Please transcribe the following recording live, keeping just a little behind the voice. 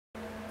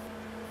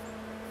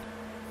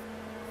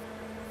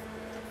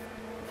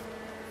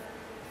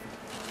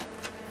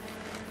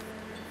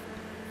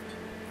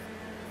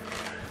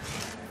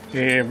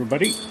Hey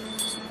everybody,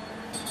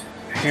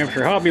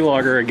 Hampshire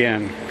Hbbyloggr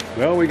again.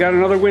 Well, we got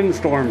another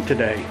windstorm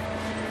today,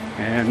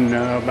 and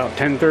about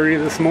 10:30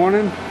 this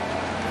morning,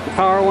 the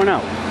power went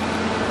out.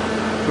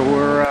 So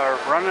we're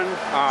running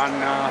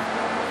on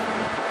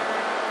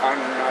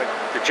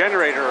the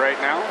generator right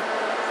now,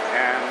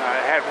 and I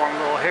had one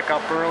little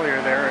hiccup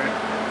earlier there.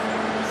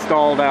 It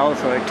stalled out,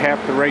 so I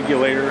tapped the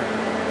regulator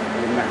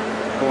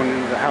going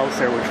into the house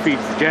there, which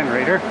feeds the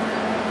generator,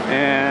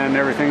 and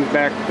everything's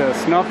back to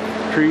snuff.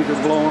 Trees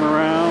are blowing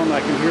around.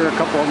 I can hear a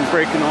couple of them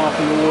breaking off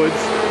in the woods.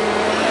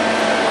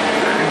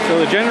 And so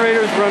the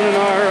generator's running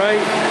all right.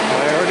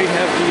 I already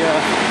have the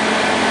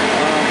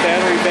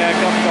battery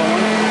backup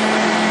going.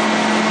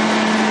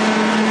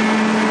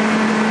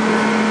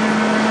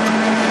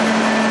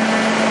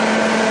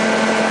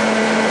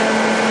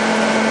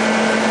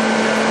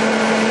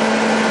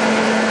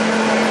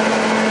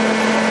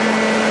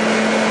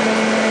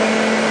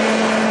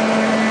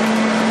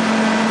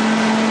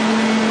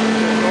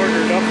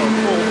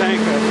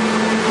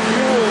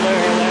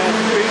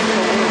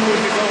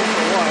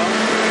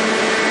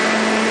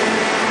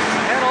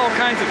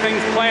 Of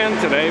things planned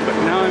today, but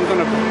now I'm going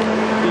to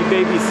be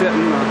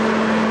babysitting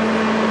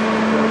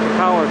the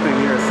power thing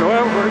here. So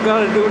what we're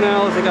going to do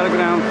now is I got to go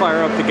down and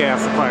fire up the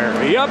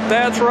gasifier. Yep,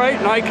 that's right,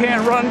 and I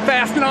can't run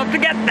fast enough to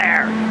get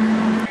there.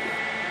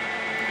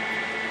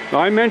 Now,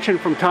 I mentioned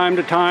from time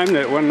to time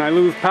that when I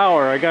lose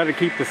power, I got to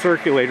keep the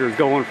circulators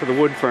going for the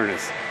wood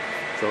furnace.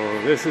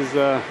 So this is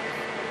a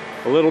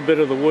little bit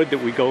of the wood that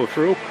we go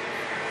through,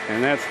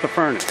 and that's the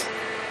furnace.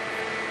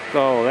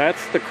 So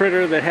that's the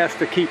critter that has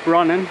to keep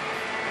running.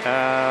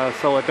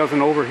 So it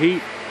doesn't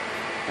overheat.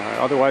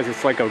 Otherwise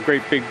it's like a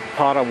great big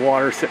pot of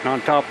water sitting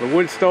on top of the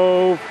wood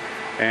stove,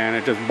 and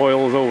it just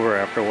boils over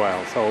after a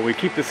while. So we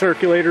keep the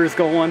circulators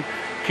going,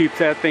 keeps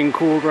that thing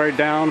cooled right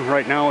down.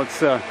 Right now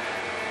it's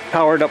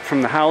powered up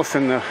from the house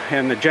and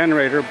the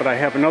generator, but I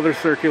have another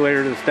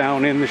circulator that's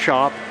down in the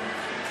shop,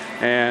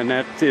 and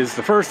that is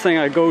the first thing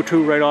I go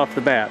to right off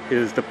the bat,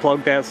 is to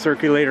plug that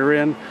circulator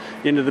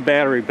into the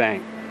battery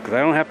bank, because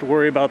I don't have to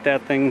worry about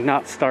that thing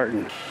not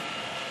starting.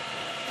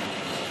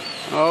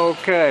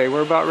 Okay,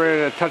 we're about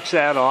ready to touch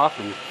that off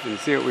and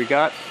see what we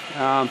got.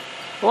 A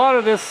lot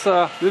of this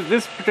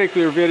this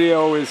particular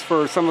video is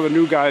for some of the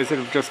new guys that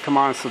have just come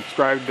on and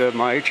subscribed to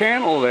my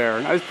channel there,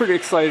 and I was pretty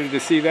excited to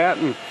see that,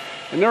 and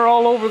they're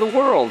all over the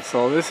world.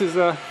 So this is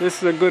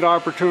a good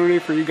opportunity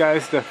for you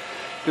guys to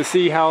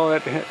see how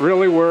it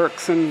really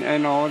works, and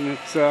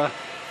it's you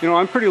know,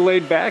 I'm pretty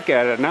laid back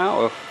at it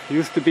now. It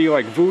used to be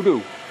like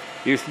voodoo.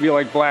 It used to be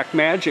like black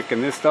magic,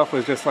 and this stuff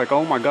was just like,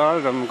 oh my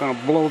god, I'm gonna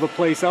blow the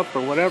place up or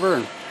whatever.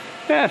 And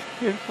yeah,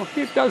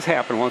 it does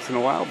happen once in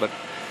a while, but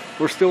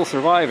we're still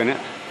surviving it.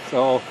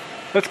 So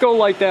let's go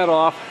light that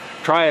off,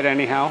 try it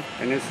anyhow,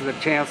 and this is a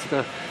chance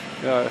to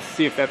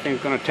see if that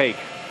thing's gonna take.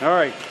 All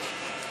right.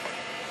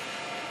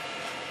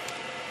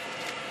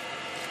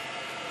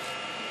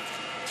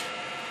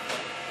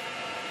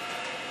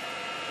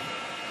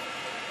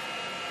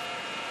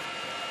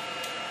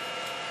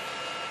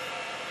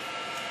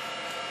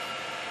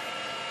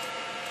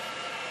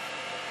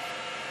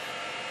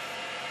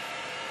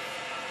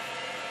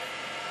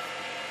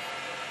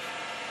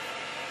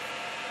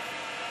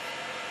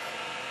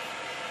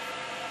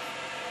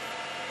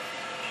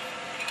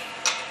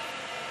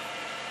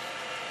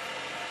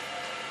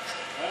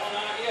 Well,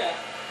 not yet.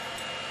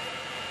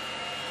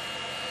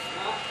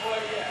 Not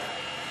quite yet.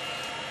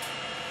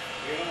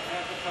 We don't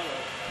have the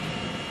color.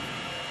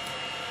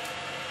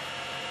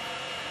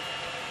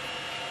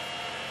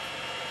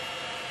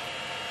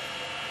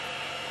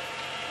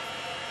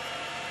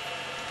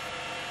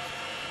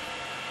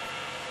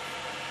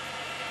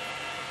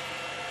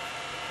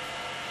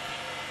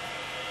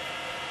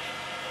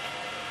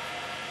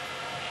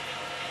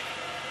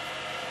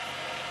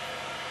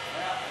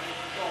 Yeah, I think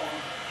we're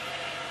going.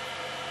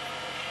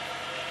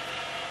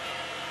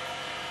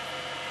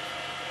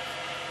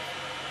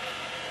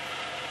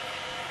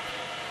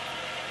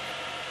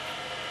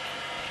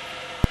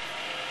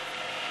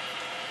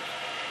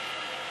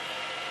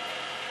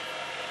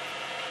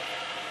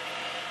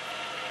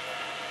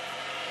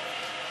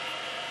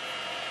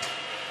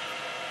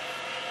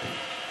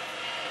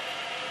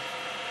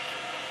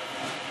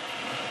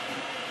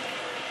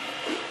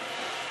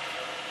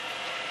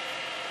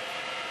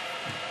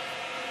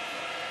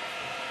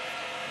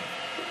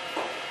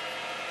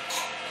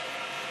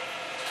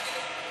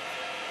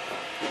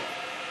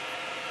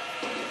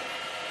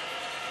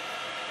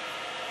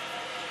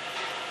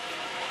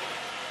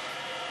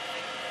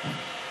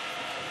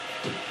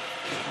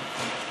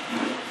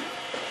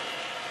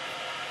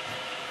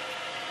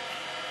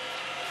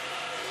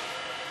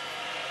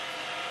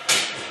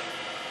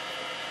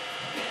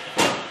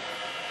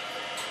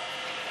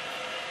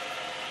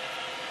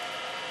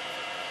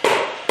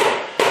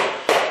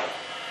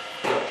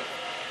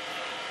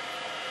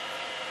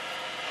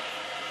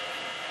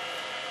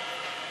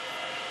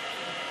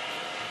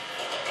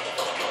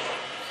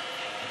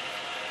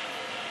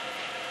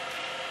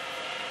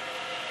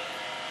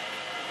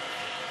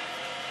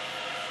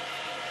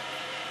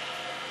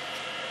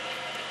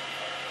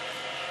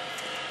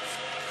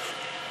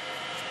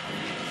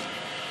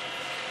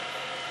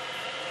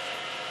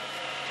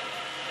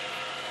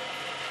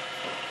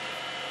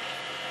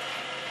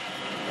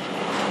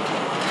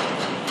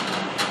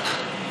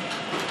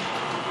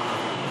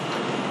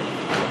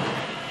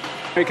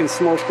 making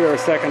smoke there a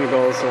second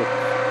ago, so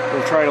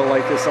we'll try to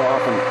light this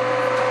off and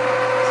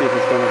see if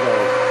it's going to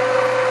go.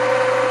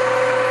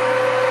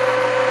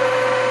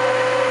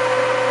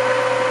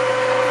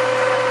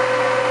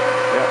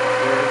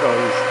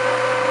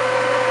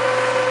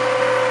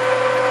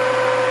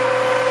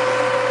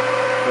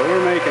 So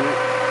we're making it.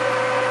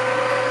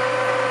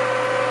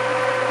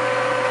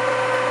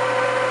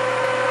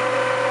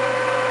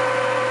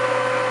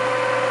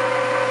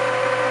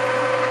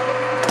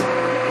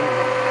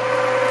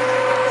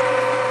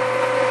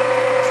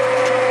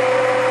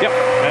 Yep,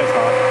 that's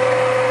hot.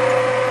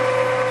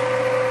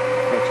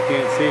 But you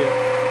can't see it.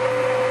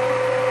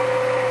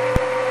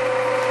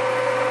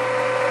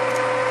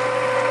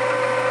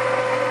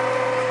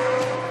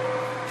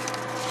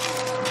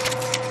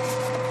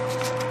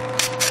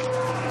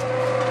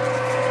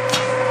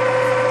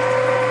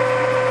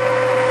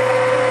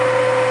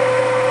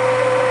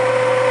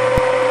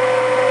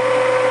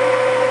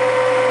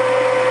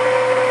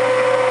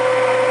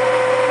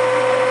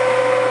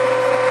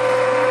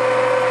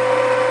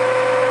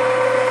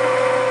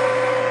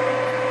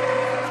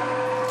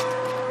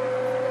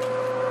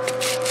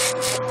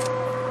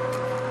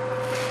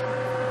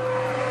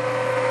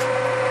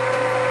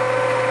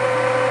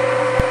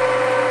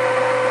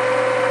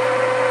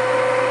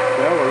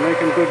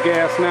 Good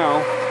gas now.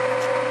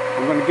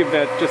 I'm going to give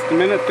that just a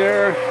minute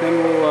there,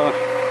 then we'll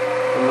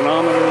the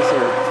manometers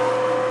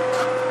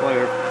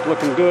are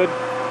looking good.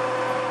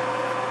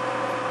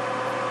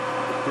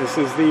 This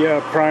is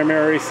the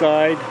primary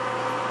side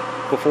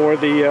before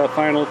the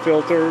final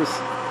filters,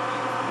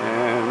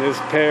 and this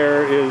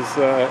pair is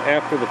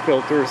after the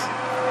filters.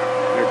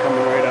 They're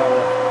coming right out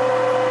of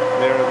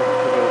there,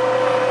 the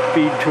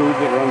feed tube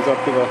that runs up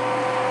to the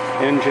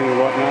engine and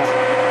whatnot.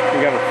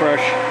 We got a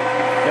fresh,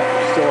 yeah,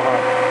 still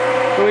hot.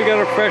 So we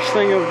got a fresh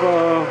thing of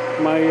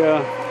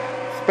my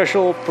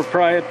special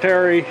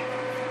proprietary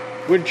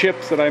wood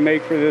chips that I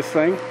make for this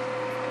thing,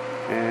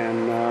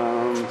 and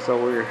so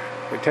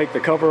we take the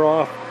cover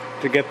off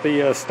to get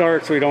the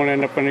start, so we don't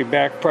end up with any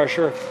back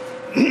pressure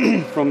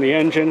from the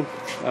engine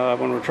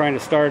when we're trying to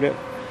start it.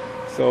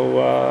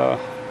 So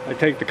I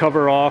take the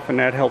cover off, and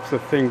that helps the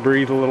thing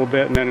breathe a little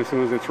bit, and then as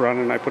soon as it's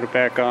running I put it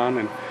back on,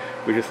 and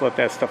we just let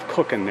that stuff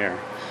cook in there.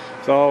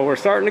 So we're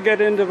starting to get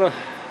into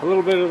a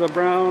little bit of the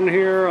brown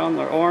here on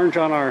the orange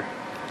on our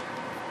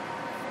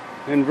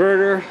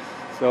inverter,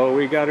 so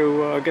we got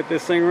to get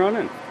this thing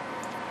running.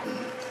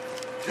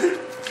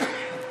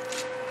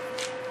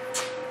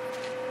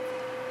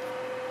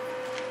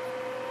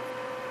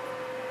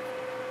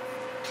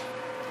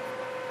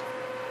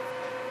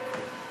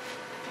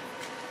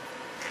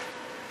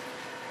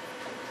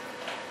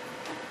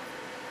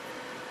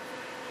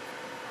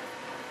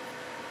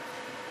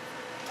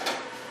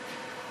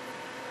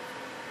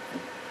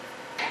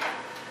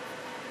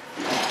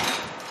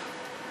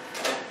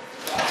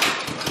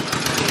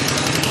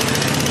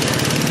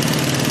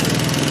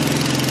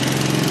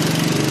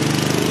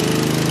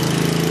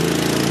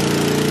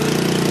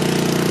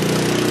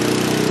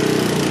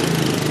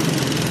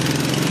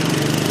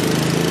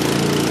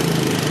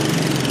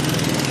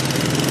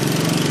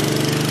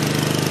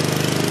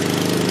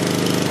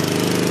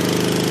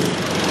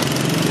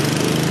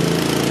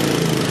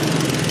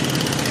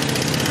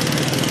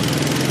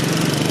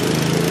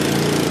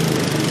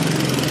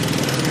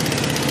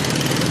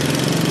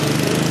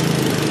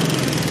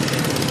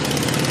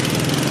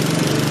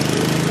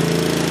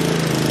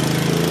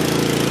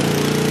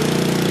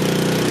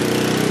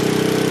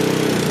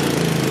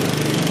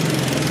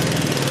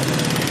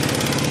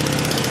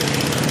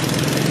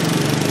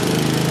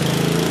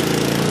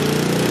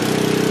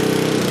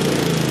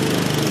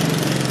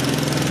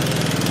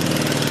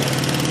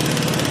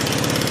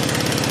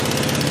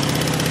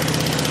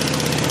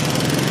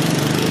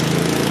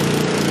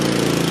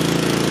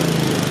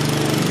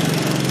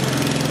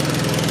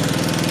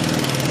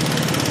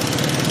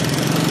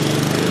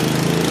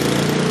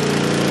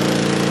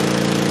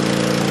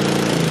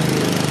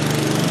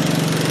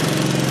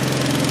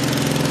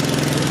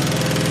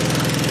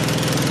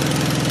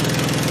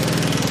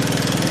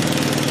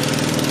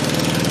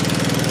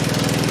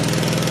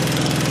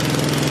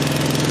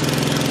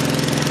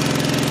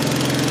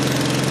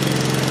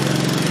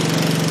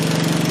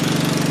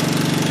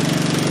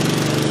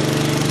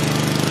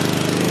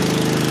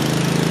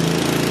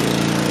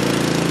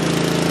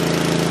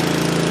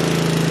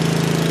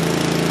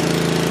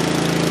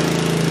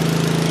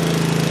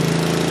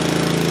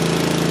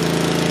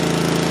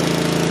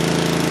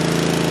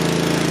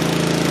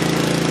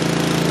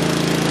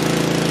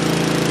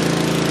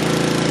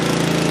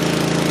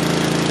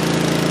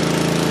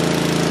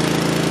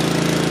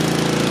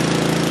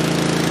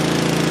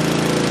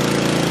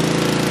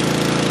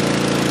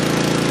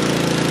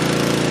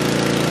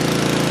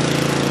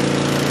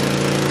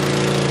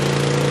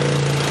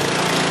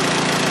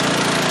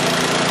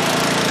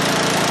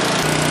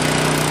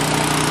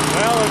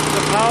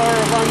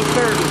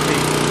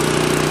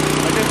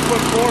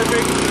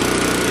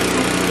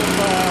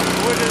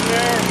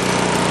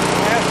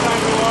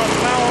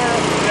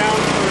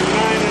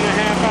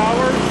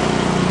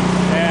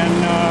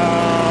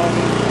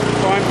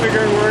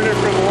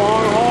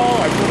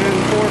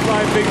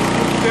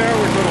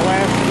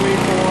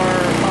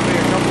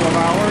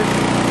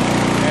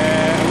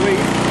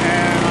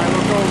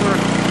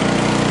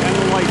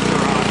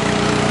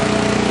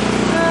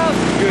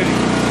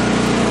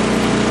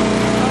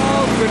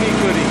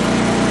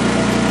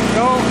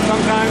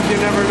 sometimes you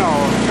never know.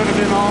 It could have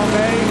been all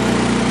day,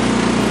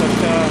 but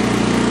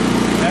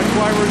that's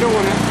why we're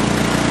doing it.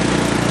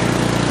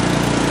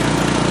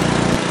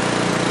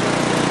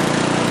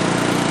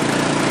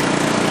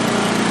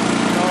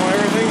 So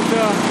everything's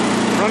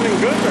running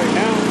good right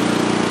now.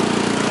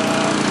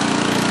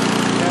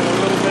 Had a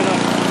little bit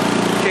of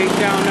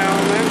shakedown now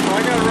and then, so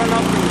I gotta run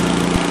up and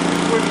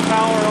switch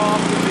power off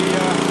to the,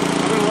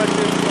 I'm gonna let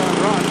this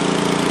run.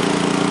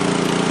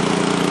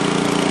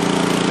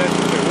 That's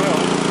what it will.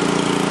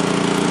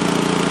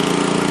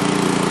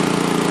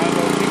 Now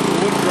they'll keep the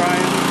wood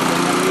drying and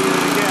then need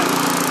it again.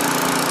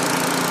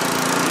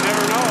 You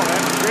never know,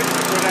 that grid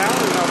could go down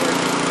another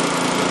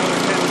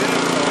 10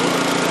 minutes though.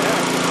 What the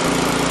heck?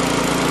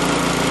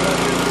 So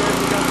that's just where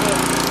we got the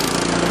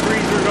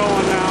freezer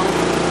going now.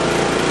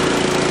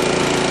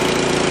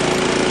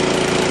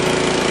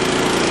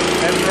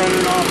 That's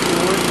running off the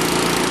wood.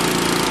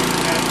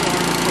 That's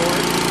going to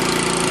storage.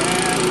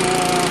 And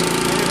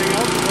everything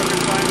else is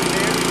looking fine and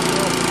dandy.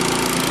 So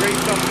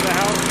raced up to the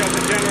house, got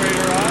the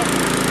generator off.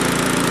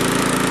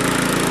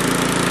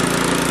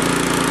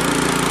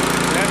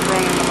 That's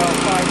running about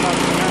 $5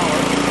 an hour.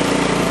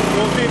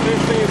 We'll see if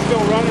this thing is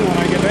still running when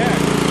I get back.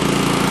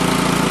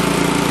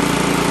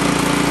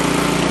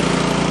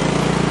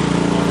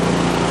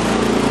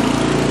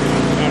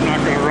 I'm not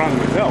going to run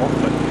myself,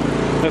 but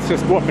let's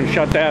just go up and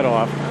shut that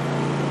off.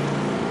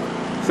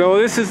 So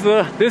this is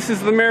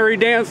the merry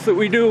dance that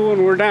we do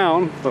when we're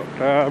down.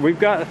 But we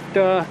got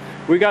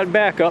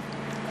backup,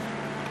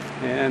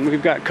 and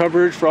we've got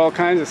coverage for all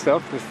kinds of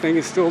stuff. This thing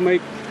is still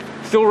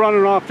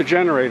running off the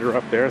generator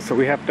up there, so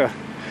we have to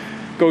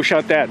go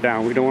shut that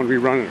down. We don't want to be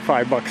running at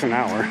 $5 an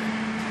hour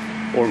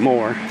or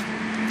more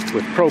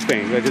with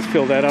propane. I just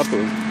filled that up.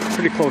 It was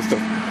pretty close to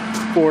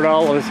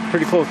 $4,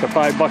 pretty close to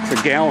 $5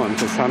 a gallon,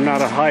 because I'm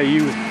not a high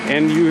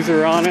end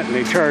user on it, and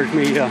they charge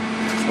me a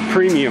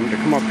premium to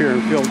come up here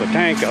and fill the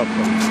tank up.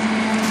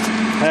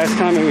 Last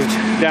time it was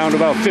down to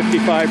about 55%,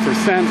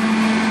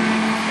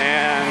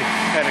 and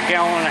at $1.5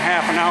 gallons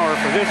an hour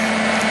for this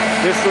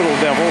little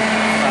devil.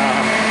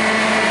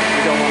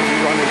 We don't want to be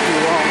running too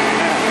long on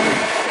that.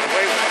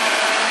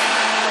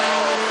 So,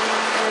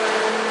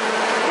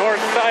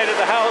 north side of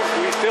the house,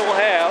 we still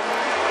have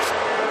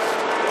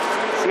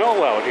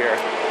snow out here.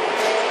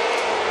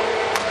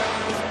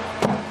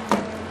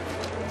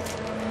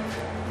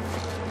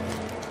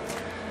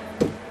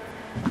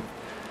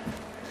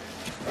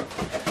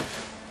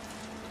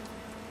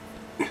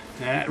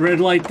 That red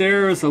light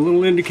there is a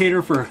little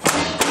indicator for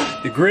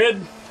the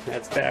grid.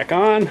 That's back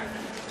on.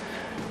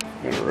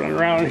 I'm gonna run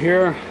around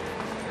here,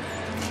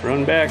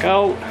 run back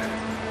out.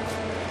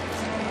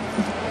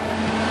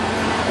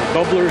 The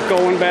bubbler's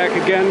going back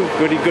again.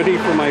 Goody goody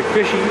for my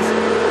fishies.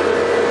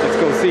 Let's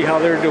go see how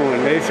they're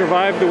doing. They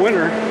survived the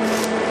winter.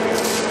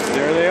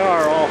 There they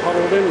are, all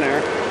huddled in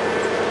there.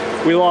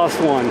 We lost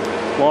one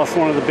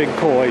of the big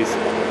kois.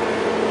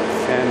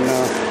 And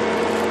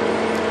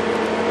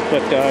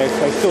but I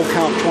still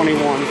count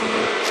 21.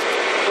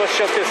 Let's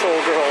shut this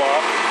old girl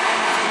off.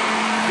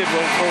 Did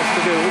what it's supposed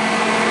to do.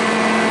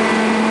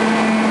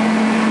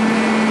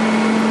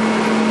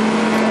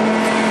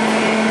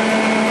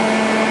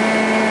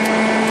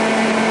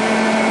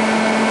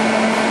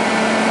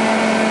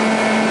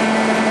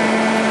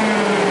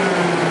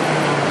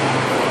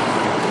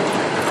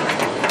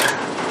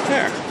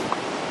 There.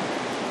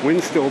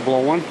 Wind's still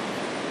blowing.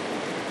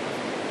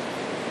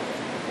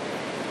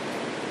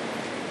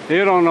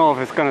 You don't know if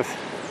it's gonna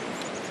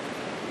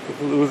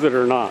lose it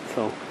or not,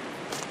 so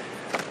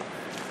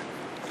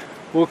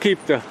we'll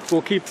keep the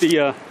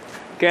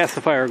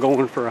gasifier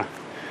going for a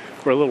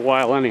little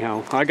while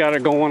anyhow. I got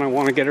it going. I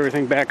want to get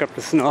everything back up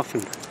to snuff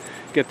and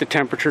get the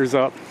temperatures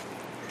up,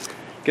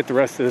 get the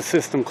rest of the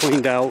system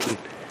cleaned out. And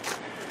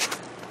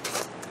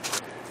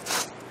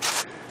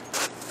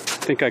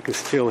I think I can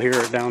still hear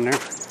it down there.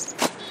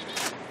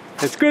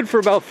 It's good for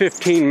about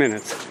 15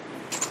 minutes.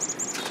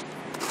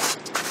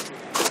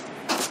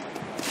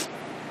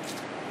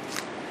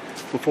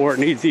 Before it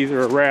needs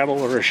either a rattle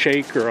or a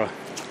shake or a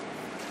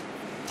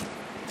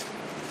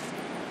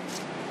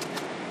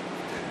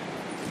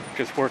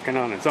just working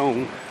on its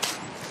own.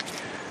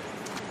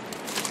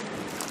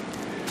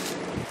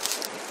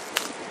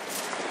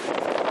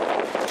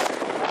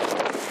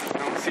 I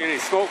don't see any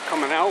smoke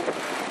coming out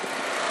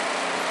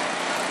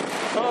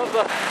of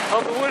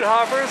the wood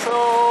hopper,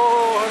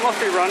 so it must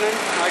be running.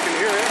 I can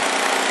hear it.